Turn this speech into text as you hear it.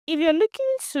If you're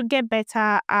looking to get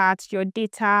better at your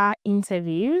data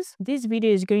interviews, this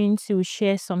video is going to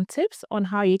share some tips on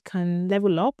how you can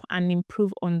level up and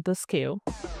improve on the skill.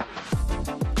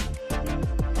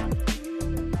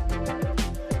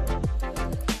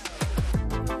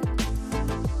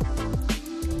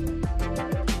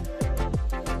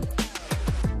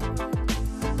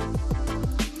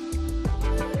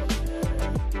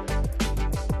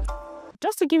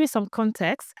 Just to give you some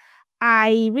context,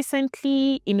 I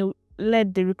recently,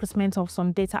 led the recruitment of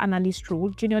some data analyst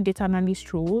roles, junior data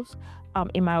analyst roles,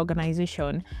 in my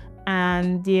organization.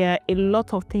 And there are a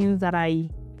lot of things that I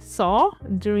saw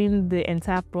during the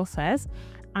entire process.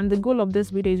 And the goal of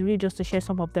this video is really just to share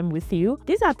some of them with you.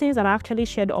 These are things that I actually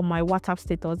shared on my WhatsApp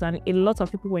status, and a lot of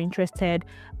people were interested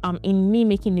in me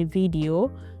making a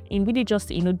video, in really just,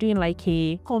 doing like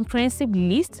a comprehensive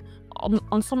list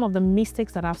on some of the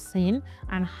mistakes that I've seen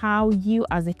and how you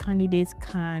as a candidate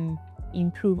can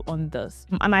improve on this.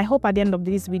 And I hope at the end of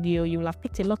this video you will have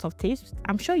picked a lot of tips.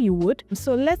 I'm sure you would.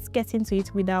 So let's get into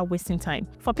it without wasting time.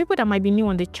 For people that might be new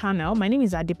on the channel, my name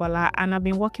is Adebola and I've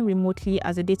been working remotely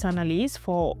as a data analyst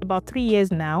for about 3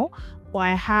 years now. But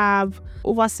I have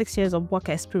over 6 years of work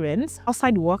experience.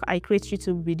 Outside work, I create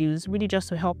YouTube videos really just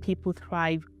to help people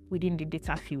thrive within the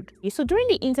data field. So during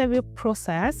the interview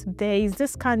process, there is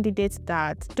this candidate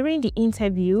that during the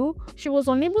interview, she was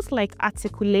unable to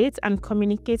articulate and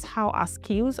communicate how her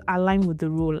skills align with the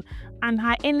role. And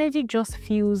her energy just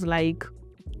feels like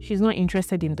she's not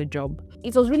interested in the job.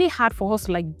 It was really hard for us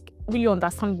to really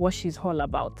understand what she's all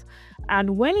about.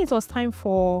 And when it was time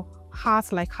for her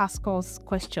to ask us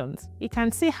questions, you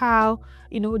can see how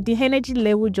the energy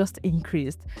level just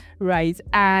increased, right?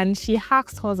 And she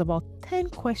asked us about 10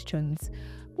 questions,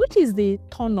 which is the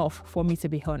turn off for me, to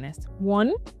be honest.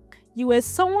 One, you were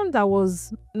someone that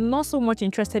was not so much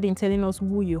interested in telling us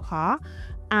who you are,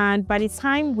 and by the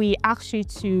time we asked you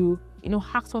to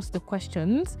ask us the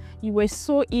questions, you were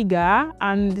so eager,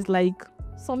 and it's like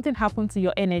something happened to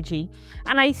your energy.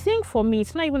 And I think for me,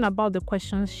 it's not even about the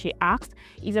questions she asked,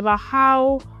 it's about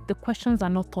how the questions are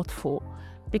not thoughtful.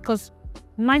 Because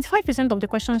 95% of the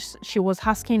questions she was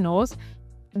asking us,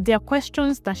 they're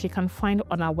questions that she can find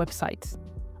on our website,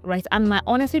 right? And I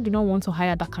honestly do not want to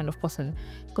hire that kind of person,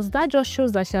 because that just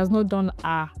shows that she has not done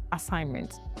her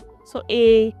assignment. So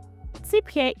a tip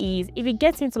here is, if you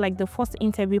get into the first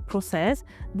interview process,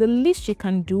 the least you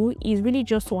can do is really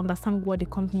just to understand what the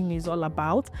company is all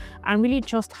about and really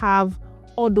just have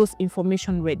all those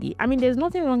information ready. I mean, there's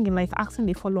nothing wrong in asking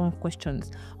the follow-on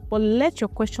questions, but let your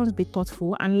questions be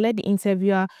thoughtful and let the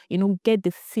interviewer get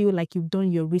the feel like you've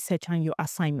done your research and your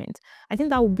assignment. I think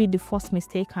that would be the first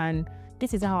mistake, and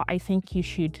this is how I think you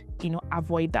should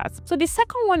avoid that. So the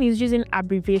second one is using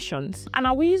abbreviations, and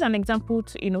I will use an example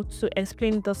to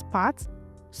explain this part.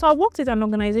 So I worked with an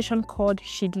organization called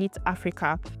Shidlit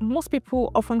Africa. Most people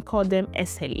often call them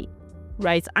SLA,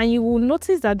 right? And you will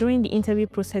notice that during the interview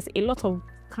process, a lot of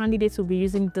candidates will be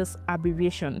using these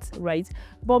abbreviations, right?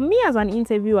 But me as an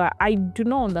interviewer, I do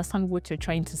not understand what you're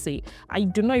trying to say. I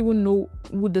do not even know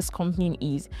who this company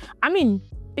is. I mean,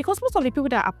 because most of the people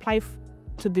that apply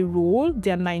to the role,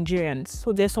 they're Nigerians,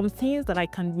 so there's some things that I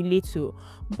can relate to.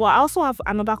 But I also have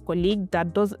another colleague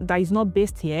that is not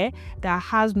based here, that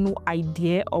has no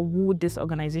idea of who these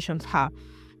organizations are.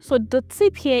 So the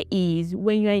tip here is,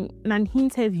 when you're in an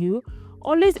interview,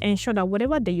 always ensure that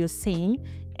whatever that you're saying,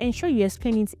 ensure you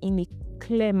explain it in a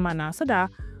clear manner, so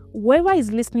that whoever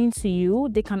is listening to you,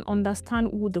 they can understand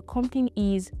who the company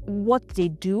is, what they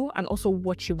do, and also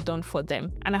what you've done for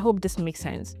them. And I hope this makes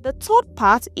sense. The third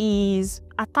part is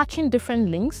attaching different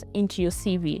links into your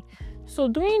CV. So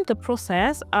during the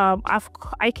process,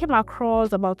 I came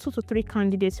across about 2 to 3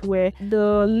 candidates where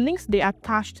the links they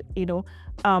attached, to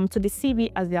the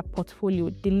CV as their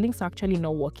portfolio, the links are actually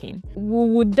not working. We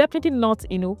would definitely not,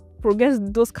 progress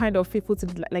those kind of people to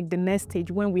the next stage,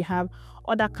 when we have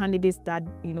other candidates that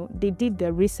they did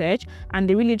their research and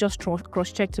they really just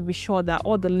cross-check to be sure that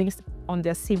all the links on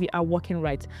their CV are working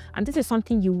right. And this is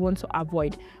something you want to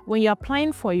avoid when you're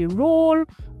applying for a role,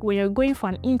 when you're going for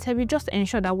an interview. Just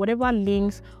ensure that whatever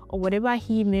links or whatever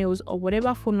emails or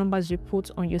whatever phone numbers you put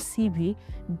on your CV,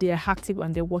 they're active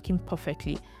and they're working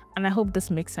perfectly. And I hope this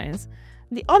makes sense.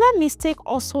 The other mistake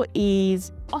also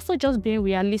is just being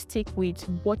realistic with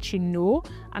what you know,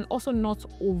 and also not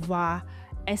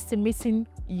overestimating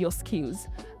your skills.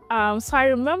 So I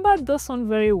remember this one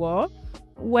very well,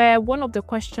 where one of the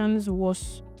questions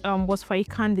was for a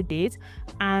candidate,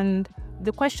 and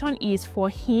the question is for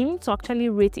him to actually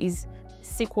rate his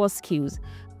SQL skills.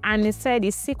 And he said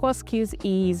his SQL skills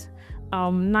is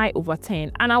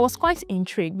 9/10, and I was quite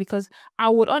intrigued because I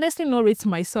would honestly not rate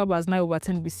myself as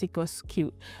 9/10 with SQL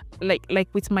skill, like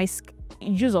with my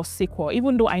use of SQL,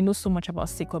 even though I know so much about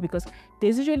SQL, because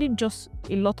there's usually just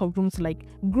a lot of room to like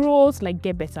grow, to like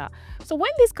get better. So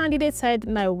when this candidate said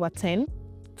 9/10,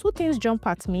 two things jump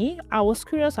at me. I was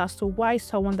curious as to why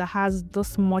someone that has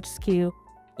this much skill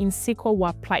in SQL will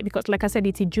apply, because like I said,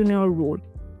 it's a junior role.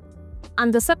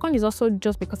 And the second is also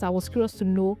just because I was curious to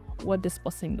know what this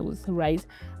person knows, right?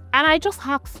 And I just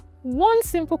asked one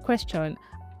simple question,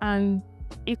 and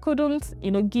it couldn't,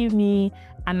 give me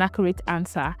an accurate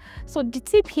answer. So the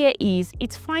tip here is,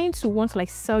 it's fine to want to like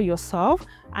sell yourself,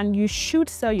 and you should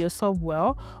sell yourself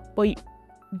well, but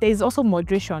there's also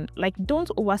moderation. Like, don't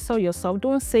oversell yourself.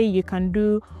 Don't say you can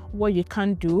do what you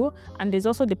can't do. And there's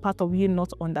also the part of you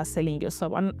not underselling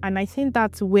yourself. And I think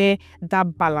that's where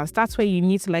that balance, that's where you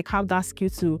need to like have that skill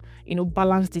to,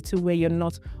 balance the two, where you're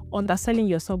not underselling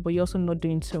yourself, but you're also not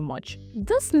doing too much.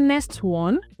 This next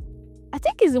one, I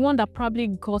think, is the one that probably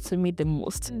got to me the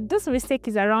most. This mistake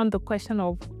is around the question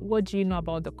of, what do you know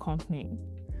about the company?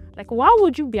 Like, why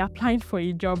would you be applying for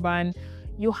a job and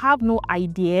you have no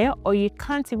idea, or you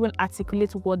can't even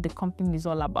articulate what the company is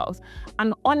all about?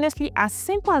 And honestly, as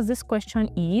simple as this question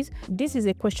is, this is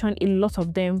a question a lot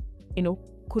of them,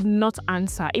 could not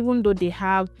answer, even though they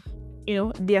have,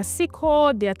 their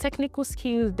SQL, their technical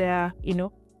skills, their,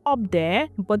 up there.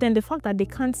 But then the fact that they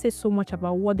can't say so much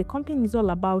about what the company is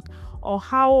all about, or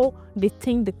how they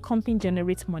think the company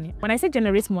generates money. When I say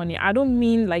generates money, I don't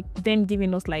mean like them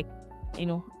giving us like,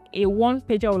 a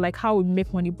one-pager of like how we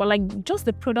make money, but like just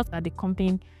the product that the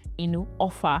company,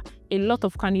 offer. A lot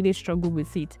of candidates struggle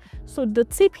with it. So the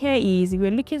tip here is, if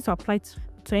you're looking to apply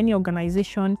to any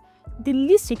organization, the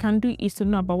least you can do is to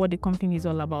know about what the company is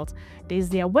all about. There's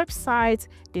their website,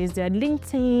 there's their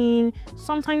LinkedIn.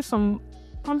 Sometimes some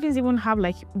companies even have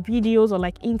like videos or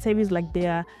like interviews, like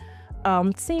their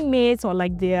teammates or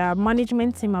like their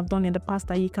management team have done in the past,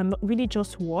 that you can really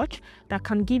just watch, that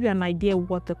can give you an idea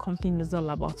what the company is all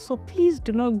about. So please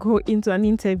do not go into an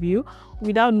interview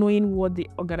without knowing what the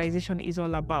organization is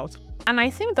all about. And I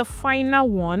think the final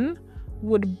one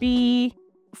would be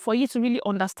for you to really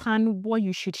understand what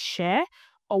you should share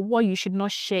or what you should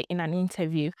not share in an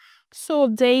interview. So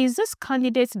there is this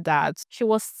candidate that she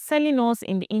was telling us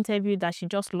in the interview that she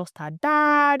just lost her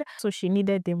dad, so she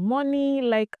needed the money.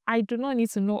 Like, I do not need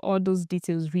to know all those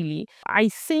details really. I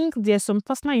think there's some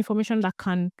personal information that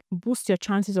can boost your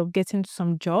chances of getting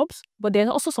some jobs, but there's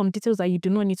also some details that you do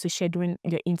not need to share during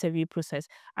your interview process.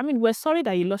 I mean, we're sorry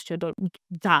that you lost your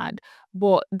dad,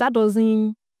 but that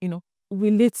doesn't,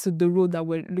 relate to the role that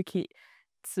we're looking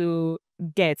to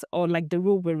get, or like the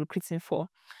role we're recruiting for.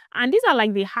 And these are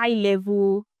like the high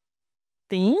level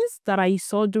things that I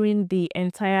saw during the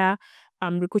entire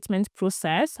recruitment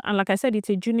process. And like I said, it's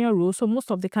a junior role, so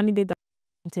most of the candidates that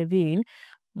intervene,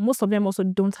 most of them also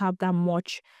don't have that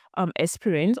much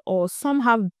experience, or some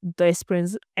have the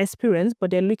experience,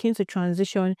 but they're looking to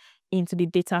transition into the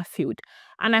data field.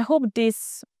 And I hope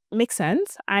this makes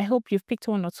sense. I hope you've picked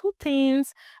one or two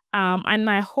things, and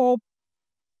I hope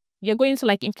you're going to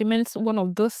like implement one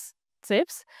of those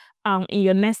tips in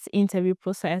your next interview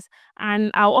process.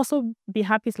 And I'll also be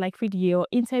happy to like read your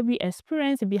interview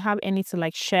experience. If you have any to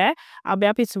like share, I'll be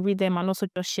happy to read them and also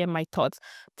just share my thoughts.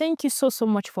 Thank you so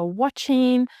much for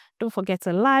watching. Don't forget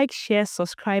to like, share,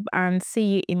 subscribe, and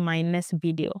see you in my next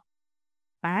video.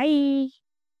 Bye.